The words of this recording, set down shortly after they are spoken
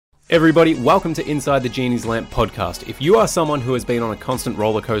Everybody, welcome to Inside the Genie's Lamp podcast. If you are someone who has been on a constant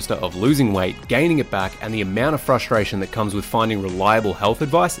roller coaster of losing weight, gaining it back, and the amount of frustration that comes with finding reliable health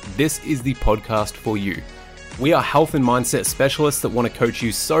advice, this is the podcast for you. We are health and mindset specialists that want to coach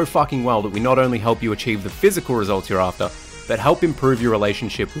you so fucking well that we not only help you achieve the physical results you're after, but help improve your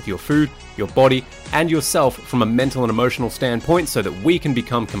relationship with your food, your body, and yourself from a mental and emotional standpoint so that we can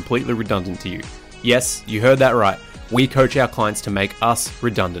become completely redundant to you. Yes, you heard that right. We coach our clients to make us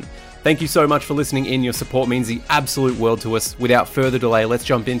redundant. Thank you so much for listening in. Your support means the absolute world to us. Without further delay, let's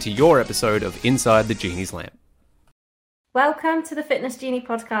jump into your episode of Inside the Genie's Lamp. Welcome to the Fitness Genie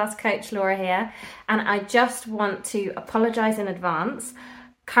podcast. Coach Laura here, and I just want to apologize in advance.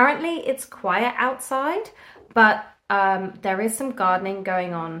 Currently it's quiet outside, but there is some gardening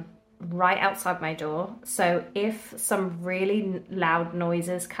going on right outside my door, so if some really loud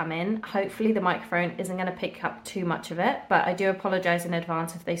noises come in, hopefully the microphone isn't going to pick up too much of it, but I do apologize in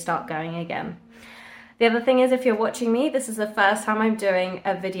advance if they start going again. The other thing is, if you're watching me, this is the first time I'm doing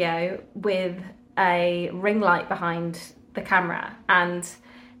a video with a ring light behind the camera, and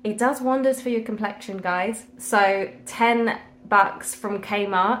it does wonders for your complexion, guys. So $10 from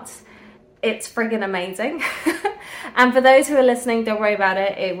Kmart, it's friggin' amazing. And for those who are listening, don't worry about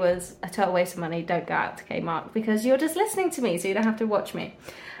it. It was a total waste of money. Don't go out to Kmart because you're just listening to me, so you don't have to watch me.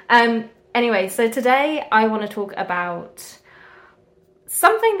 Anyway, so today I want to talk about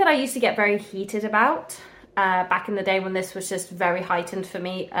something that I used to get very heated about back in the day when this was just very heightened for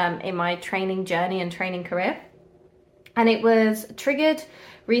me in my training journey and training career. And it was triggered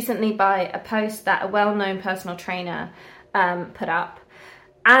recently by a post that a well-known personal trainer put up.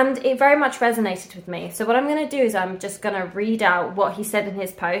 And it very much resonated with me. So what I'm going to do is I'm just going to read out what he said in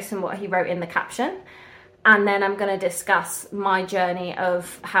his post and what he wrote in the caption. And then I'm going to discuss my journey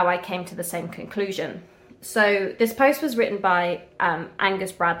of how I came to the same conclusion. So this post was written by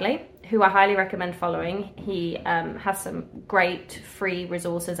Angus Bradley, who I highly recommend following. He has some great free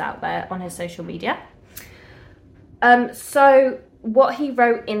resources out there on his social media. So what he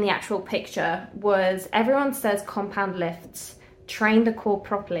wrote in the actual picture was, everyone says compound lifts train the core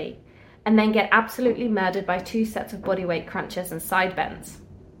properly, and then get absolutely murdered by 2 sets of bodyweight crunches and side bends.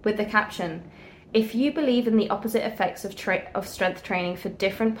 With the caption, if you believe in the opposite effects of strength training for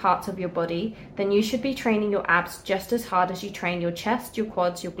different parts of your body, then you should be training your abs just as hard as you train your chest, your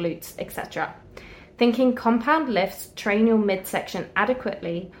quads, your glutes, etc. Thinking compound lifts train your midsection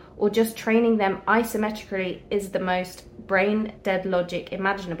adequately, or just training them isometrically, is the most brain dead logic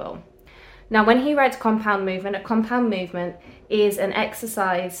imaginable. Now, when he writes compound movement, a compound movement is an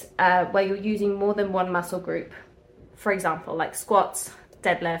exercise where you're using more than one muscle group. For example, like squats,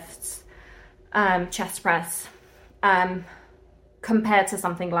 deadlifts, chest press, compared to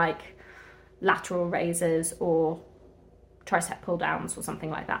something like lateral raises or tricep pull downs or something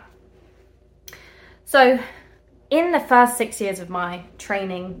like that. So in the first 6 years of my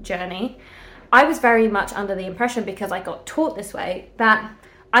training journey, I was very much under the impression, because I got taught this way, that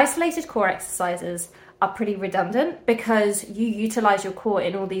isolated core exercises are pretty redundant because you utilize your core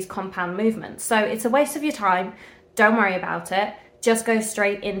in all these compound movements. So it's a waste of your time. Don't worry about it. Just go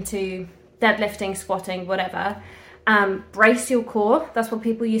straight into deadlifting, squatting, whatever. Brace your core. That's what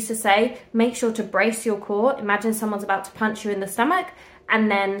people used to say. Make sure to brace your core. Imagine someone's about to punch you in the stomach, and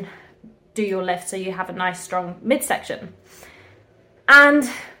then do your lift so you have a nice strong midsection. And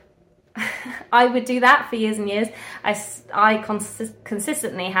I would do that for years and years. I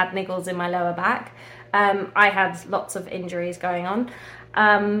consistently had niggles in my lower back. I had lots of injuries going on.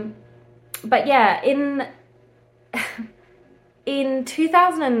 But yeah, in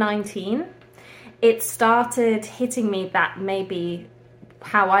 2019, it started hitting me that maybe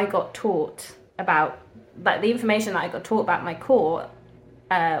how I got taught about, like, the information that I got taught about my core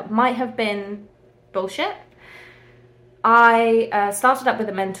might have been bullshit. I started up with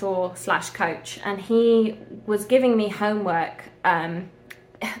a mentor / coach, and he was giving me homework.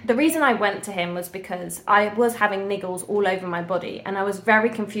 The reason I went to him was because I was having niggles all over my body, and I was very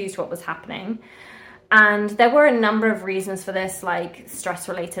confused what was happening. And there were a number of reasons for this, like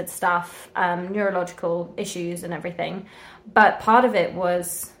stress-related stuff, neurological issues and everything. But part of it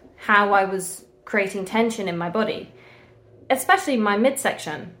was how I was creating tension in my body, especially my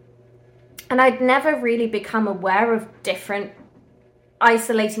midsection. And I'd never really become aware of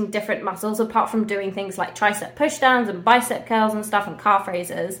isolating different muscles, apart from doing things like tricep pushdowns and bicep curls and stuff and calf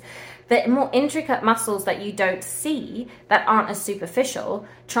raises. The more intricate muscles that you don't see, that aren't as superficial,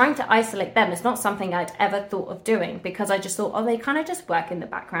 trying to isolate them is not something I'd ever thought of doing, because I just thought, oh, they kind of just work in the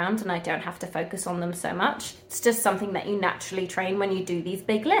background and I don't have to focus on them so much. It's just something that you naturally train when you do these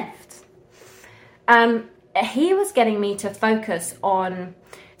big lifts. He was getting me to focus on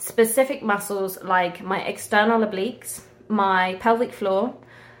specific muscles like my external obliques, my pelvic floor,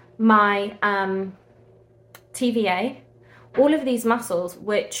 my TVA, all of these muscles,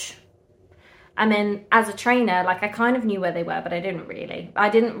 which, I mean, as a trainer, like I kind of knew where they were, but I didn't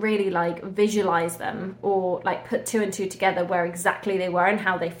really like visualize them or like put two and two together where exactly they were and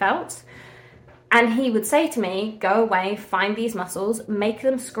how they felt. And he would say to me, go away, find these muscles, make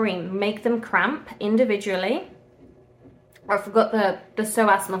them scream, make them cramp individually. I forgot the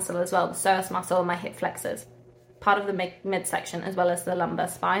psoas muscle as well, the psoas muscle and my hip flexors, part of the midsection, as well as the lumbar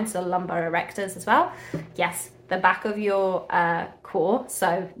spine, so lumbar erectors as well. Yes, the back of your core,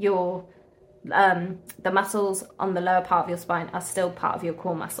 so your the muscles on the lower part of your spine are still part of your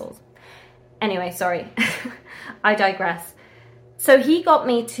core muscles. Anyway, sorry, I digress. So he got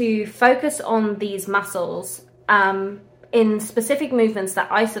me to focus on these muscles in specific movements that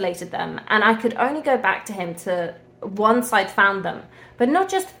isolated them, and I could only go back to him to once I'd found them, but not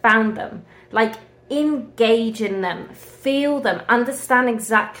just found them, like engage in them, feel them, understand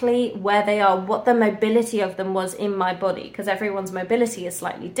exactly where they are, what the mobility of them was in my body, because everyone's mobility is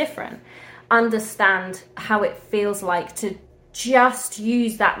slightly different. Understand how it feels like to just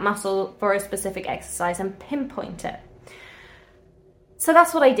use that muscle for a specific exercise and pinpoint it. So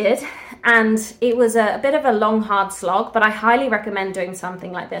that's what I did, and it was a bit of a long, hard slog, but I highly recommend doing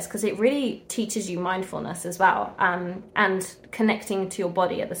something like this because it really teaches you mindfulness as well, and connecting to your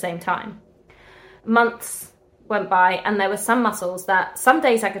body at the same time. Months went by, and there were some muscles that some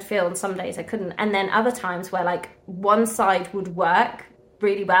days I could feel and some days I couldn't, and then other times where like one side would work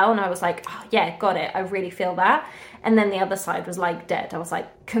really well and I was like, oh yeah, got it, I really feel that, and then the other side was like dead. I was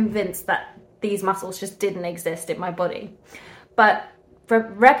like convinced that these muscles just didn't exist in my body. But for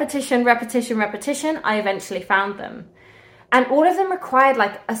repetition, I eventually found them. And all of them required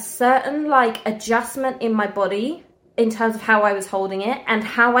like a certain like adjustment in my body in terms of how I was holding it and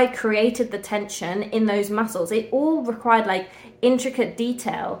how I created the tension in those muscles. It all required like intricate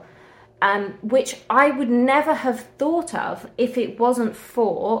detail, which I would never have thought of if it wasn't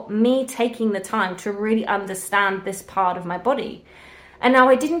for me taking the time to really understand this part of my body. And now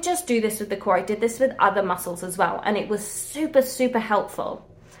I didn't just do this with the core, I did this with other muscles as well. And it was super, super helpful.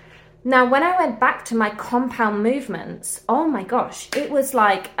 Now, when I went back to my compound movements, oh my gosh, it was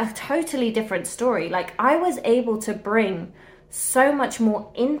like a totally different story. Like I was able to bring so much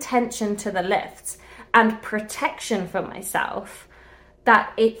more intention to the lifts and protection for myself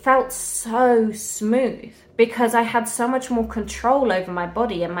that it felt so smooth because I had so much more control over my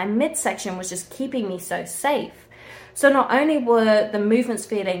body and my midsection was just keeping me so safe. So not only were the movements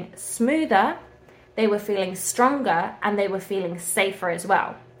feeling smoother, they were feeling stronger and they were feeling safer as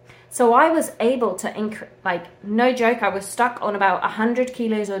well. So I was able to, like, no joke, I was stuck on about 100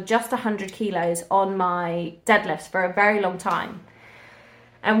 kilos or just 100 kilos on my deadlifts for a very long time.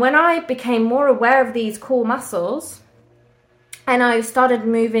 And when I became more aware of these core muscles and I started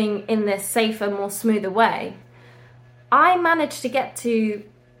moving in this safer, more smoother way, I managed to get to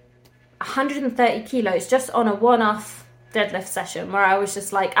 130 kilos just on a one-off deadlift session where I was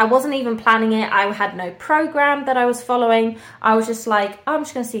just like, I wasn't even planning it. I had no program that I was following. I was just like, oh, I'm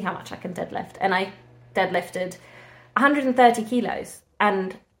just going to see how much I can deadlift. And I deadlifted 130 kilos.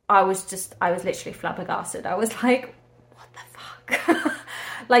 And I was literally flabbergasted. I was like, what the fuck?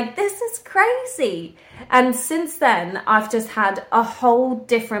 Like, this is crazy. And since then, I've just had a whole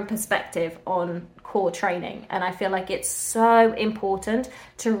different perspective on core training. And I feel like it's so important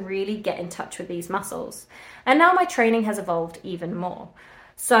to really get in touch with these muscles. And now my training has evolved even more.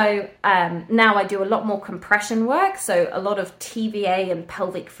 So now I do a lot more compression work. So a lot of TVA and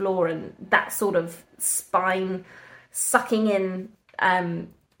pelvic floor and that sort of spine sucking in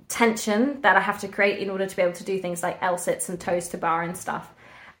tension that I have to create in order to be able to do things like L-sits and toes to bar and stuff.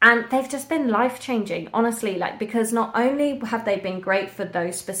 And they've just been life-changing, honestly, like, because not only have they been great for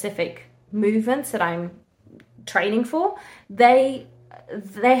those specific movements that I'm training for, they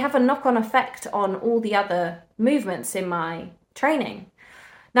have a knock-on effect on all the other movements in my training.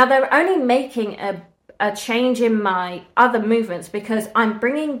 Now, they're only making a change in my other movements because I'm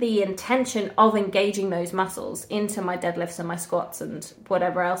bringing the intention of engaging those muscles into my deadlifts and my squats and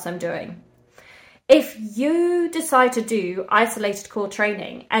whatever else I'm doing. If you decide to do isolated core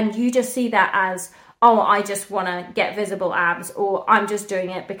training and you just see that as, oh, I just want to get visible abs, or I'm just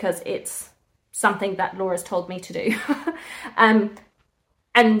doing it because it's something that Laura's told me to do, and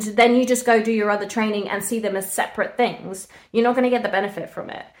then you just go do your other training and see them as separate things, you're not going to get the benefit from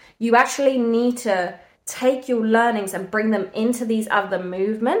it. You actually need to take your learnings and bring them into these other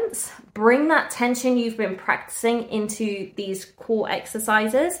movements, bring that tension you've been practicing into these core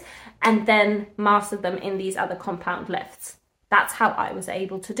exercises, and then master them in these other compound lifts. that's how I was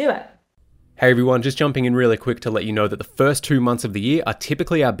able to do it. Hey everyone, just jumping in really quick to let you know that the first 2 months of the year are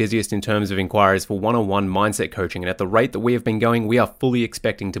typically our busiest in terms of inquiries for one-on-one mindset coaching, and at the rate that we have been going, we are fully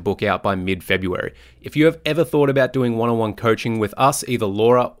expecting to book out by mid-February. If you have ever thought about doing one-on-one coaching with us, either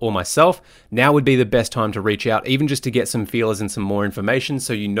Laura or myself, now would be the best time to reach out, even just to get some feelers and some more information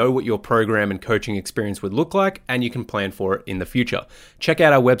so you know what your program and coaching experience would look like and you can plan for it in the future. Check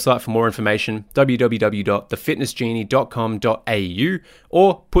out our website for more information, www.thefitnessgenie.com.au,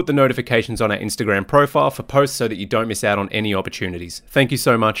 or put the notifications on our Instagram profile for posts so that you don't miss out on any opportunities. Thank you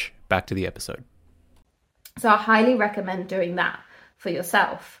so much. Back to the episode. So I highly recommend doing that for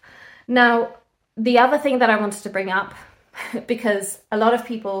yourself. Now, the other thing that I wanted to bring up, because a lot of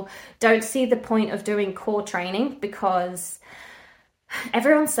people don't see the point of doing core training because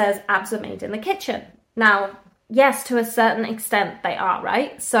everyone says abs are made in the kitchen. Now, yes, to a certain extent they are,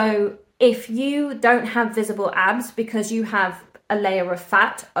 right? So if you don't have visible abs because you have a layer of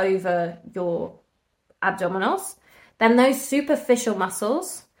fat over your abdominals, then those superficial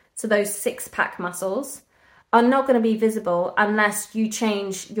muscles, so those six-pack muscles, are not going to be visible unless you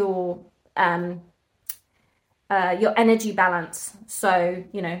change your energy balance. So,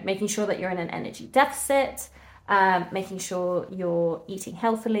 making sure that you're in an energy deficit, making sure you're eating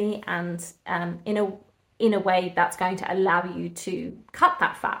healthily, and in a way that's going to allow you to cut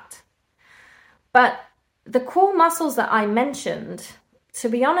that fat. But the core muscles that I mentioned, to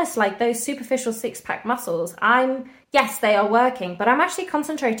be honest, like those superficial six-pack muscles, yes, they are working, but I'm actually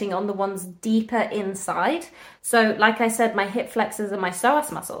concentrating on the ones deeper inside. So like I said, my hip flexors and my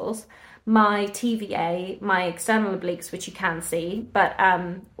psoas muscles, my TVA, my external obliques, which you can see, but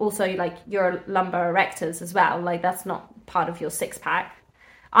also like your lumbar erectors as well. Like that's not part of your six-pack.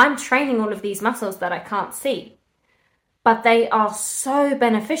 I'm training all of these muscles that I can't see. But they are so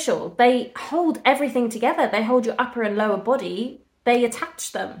beneficial. They hold everything together. They hold your upper and lower body. They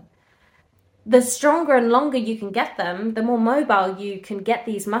attach them. The stronger and longer you can get them, the more mobile you can get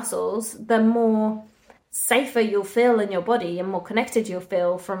these muscles, the more safer you'll feel in your body and more connected you'll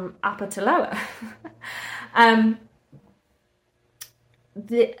feel from upper to lower.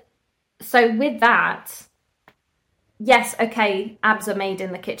 So with that, yes, okay, abs are made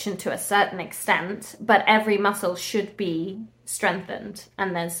in the kitchen to a certain extent, but every muscle should be strengthened,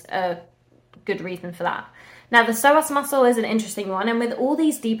 and there's a good reason for that. Now, the psoas muscle is an interesting one, and with all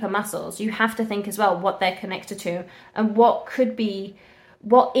these deeper muscles, you have to think as well what they're connected to and what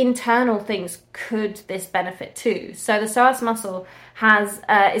internal things could this benefit to. So the psoas muscle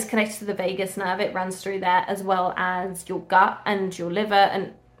is connected to the vagus nerve. It runs through there, as well as your gut and your liver,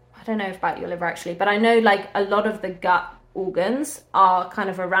 and I don't know about your liver actually, but I know like a lot of the gut organs are kind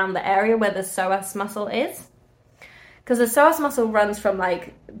of around the area where the psoas muscle is. Because the psoas muscle runs from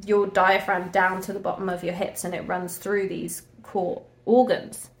like your diaphragm down to the bottom of your hips, and it runs through these core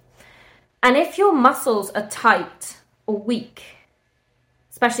organs. And if your muscles are tight or weak,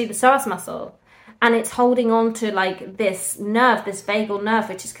 especially the psoas muscle, and it's holding on to like this nerve, this vagal nerve,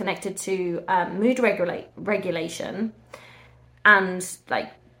 which is connected to mood regulation and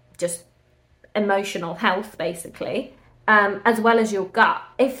like just emotional health, basically, as well as your gut.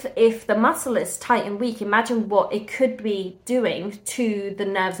 If the muscle is tight and weak, imagine what it could be doing to the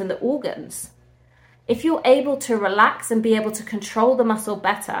nerves and the organs. If you're able to relax and be able to control the muscle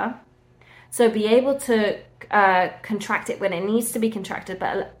better, so be able to contract it when it needs to be contracted,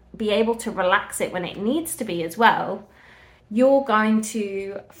 but be able to relax it when it needs to be as well, you're going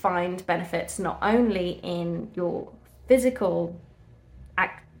to find benefits not only in your physical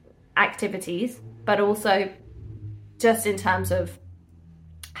activities, but also just in terms of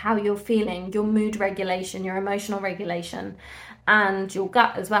how you're feeling, your mood regulation, your emotional regulation, and your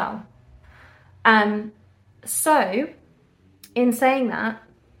gut as well. So in saying that,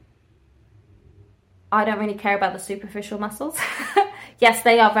 I don't really care about the superficial muscles. Yes,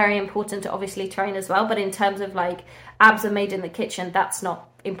 they are very important to obviously train as well, but in terms of like abs are made in the kitchen, that's not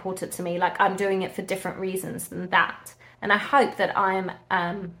important to me. Like I'm doing it for different reasons than that. And I hope that I'm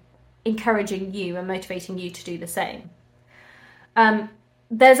encouraging you and motivating you to do the same.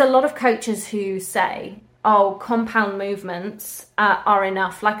 There's a lot of coaches who say, oh, compound movements are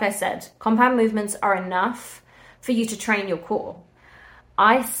enough. Like I said, compound movements are enough for you to train your core.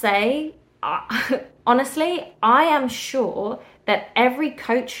 I say, honestly, I am sure that every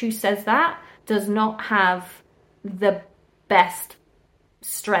coach who says that does not have the best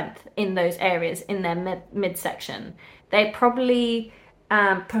strength in those areas in their midsection. They're probably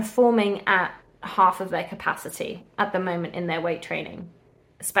performing at half of their capacity at the moment in their weight training,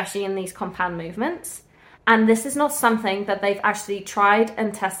 especially in these compound movements. And this is not something that they've actually tried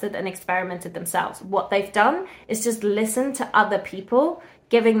and tested and experimented themselves. What they've done is just listen to other people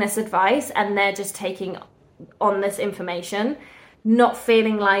giving this advice, and they're just taking on this information, not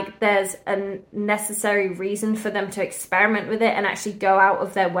feeling like there's a necessary reason for them to experiment with it and actually go out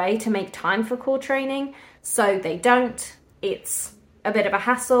of their way to make time for core training. So they don't. It's a bit of a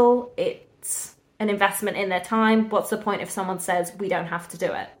hassle. It's an investment in their time. What's the point if someone says we don't have to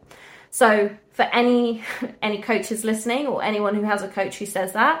do it? So for any coaches listening, or anyone who has a coach who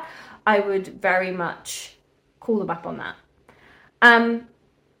says that, I would very much call them up on that.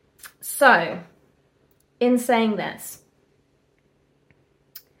 So in saying this,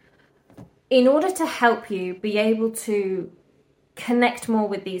 in order to help you be able to connect more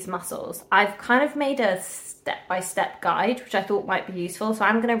with these muscles, I've kind of made a step-by-step guide, which I thought might be useful. So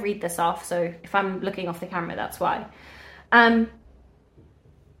I'm going to read this off. So if I'm looking off the camera, that's why.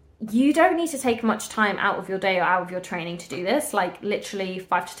 You don't need to take much time out of your day or out of your training to do this, like literally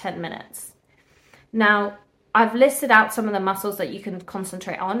 5 to 10 minutes. Now, I've listed out some of the muscles that you can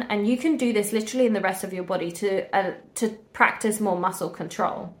concentrate on, and you can do this literally in the rest of your body to practice more muscle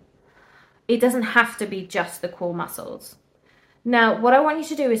control. It doesn't have to be just the core muscles. Now, what I want you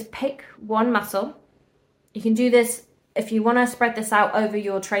to do is pick one muscle. You can do this if you want to spread this out over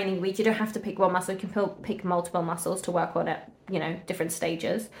your training week. You don't have to pick one muscle. You can pick multiple muscles to work on at, different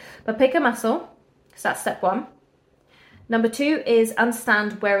stages. But pick a muscle. So that's step one. Number 2 is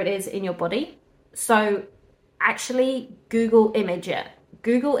understand where it is in your body. So actually Google image it.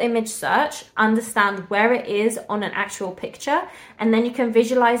 Google image search, understand where it is on an actual picture, and then you can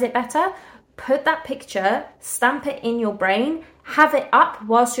visualize it better. Put that picture, stamp it in your brain, have it up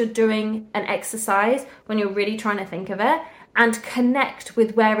whilst you're doing an exercise when you're really trying to think of it, and connect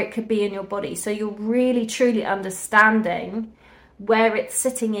with where it could be in your body. So you're really truly understanding where it's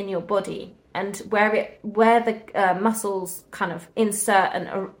sitting in your body and where the muscles kind of insert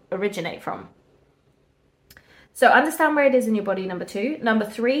and originate from. So understand where it is in your body, number 2. Number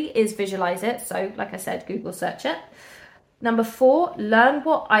 3 is visualize it. So like I said, Google search it. Number 4, learn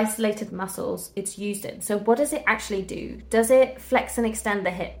what isolated muscles it's used in. So what does it actually do? Does it flex and extend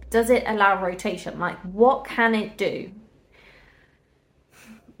the hip? Does it allow rotation? Like, what can it do?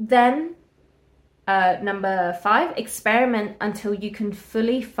 Then number 5, experiment until you can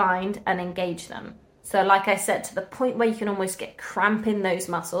fully find and engage them. So like I said, to the point where you can almost get cramp in those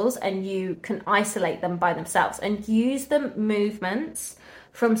muscles and you can isolate them by themselves, and use the movements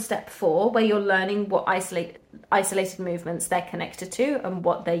from step 4 where you're learning what isolated movements they're connected to and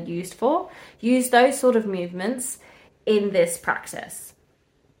what they're used for. Use those sort of movements in this practice.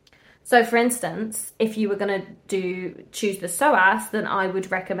 So for instance, if you were going to choose the psoas, then I would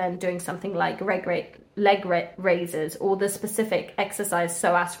recommend doing something like leg raises, or the specific exercise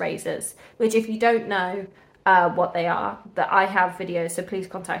psoas raises, which if you don't know what they are, that I have videos, so please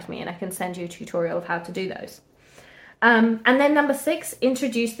contact me and I can send you a tutorial of how to do those. And then number 6,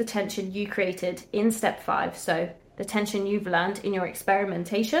 introduce the tension you created in step 5. So the tension you've learned in your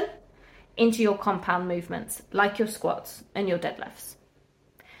experimentation into your compound movements, like your squats and your deadlifts.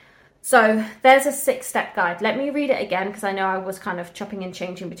 So there's a 6-step guide. Let me read it again, because I know I was kind of chopping and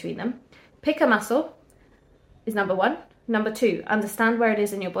changing between them. Pick a muscle is number 1. Number 2, understand where it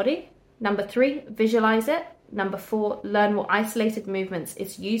is in your body. Number 3, visualize it. Number 4, learn what isolated movements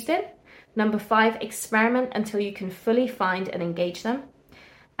it's used in. Number 5, experiment until you can fully find and engage them.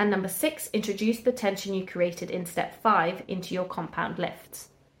 And number 6, introduce the tension you created in step 5 into your compound lifts.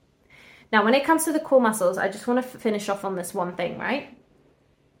 Now, when it comes to the core muscles, I just want to finish off on this one thing, right?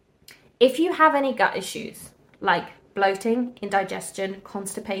 If you have any gut issues, like bloating, indigestion,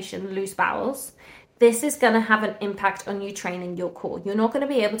 constipation, loose bowels, this is going to have an impact on you training your core. You're not going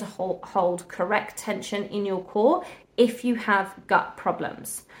to be able to hold correct tension in your core if you have gut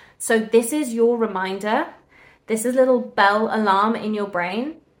problems. So this is your reminder. This is a little bell alarm in your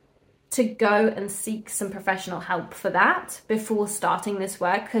brain to go and seek some professional help for that before starting this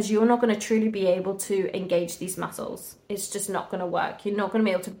work, because you're not going to truly be able to engage these muscles. It's just not going to work. You're not going to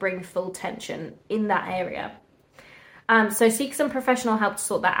be able to bring full tension in that area. So seek some professional help to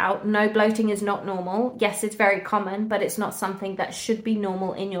sort that out. No, bloating is not normal. Yes, it's very common, but it's not something that should be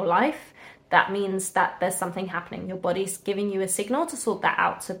normal in your life. That means that there's something happening. Your body's giving you a signal to sort that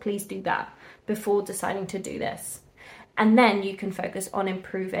out. So please do that before deciding to do this. And then you can focus on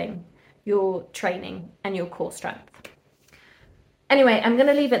improving your training and your core strength. Anyway, I'm going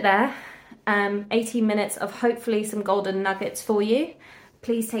to leave it there. 18 minutes of hopefully some golden nuggets for you.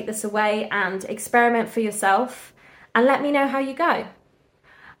 Please take this away and experiment for yourself and let me know how you go.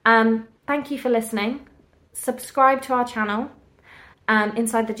 Thank you for listening. Subscribe to our channel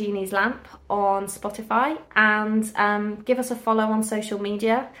Inside the Genie's Lamp on Spotify, and give us a follow on social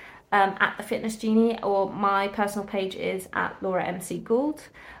media at The Fitness Genie, or my personal page is at Laura MC Gould.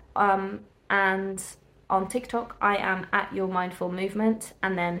 And on TikTok, I am at Your Mindful Movement,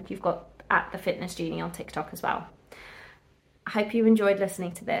 and then you've got at The Fitness Genie on TikTok as well. I hope you enjoyed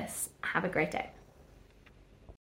listening to this. Have a great day.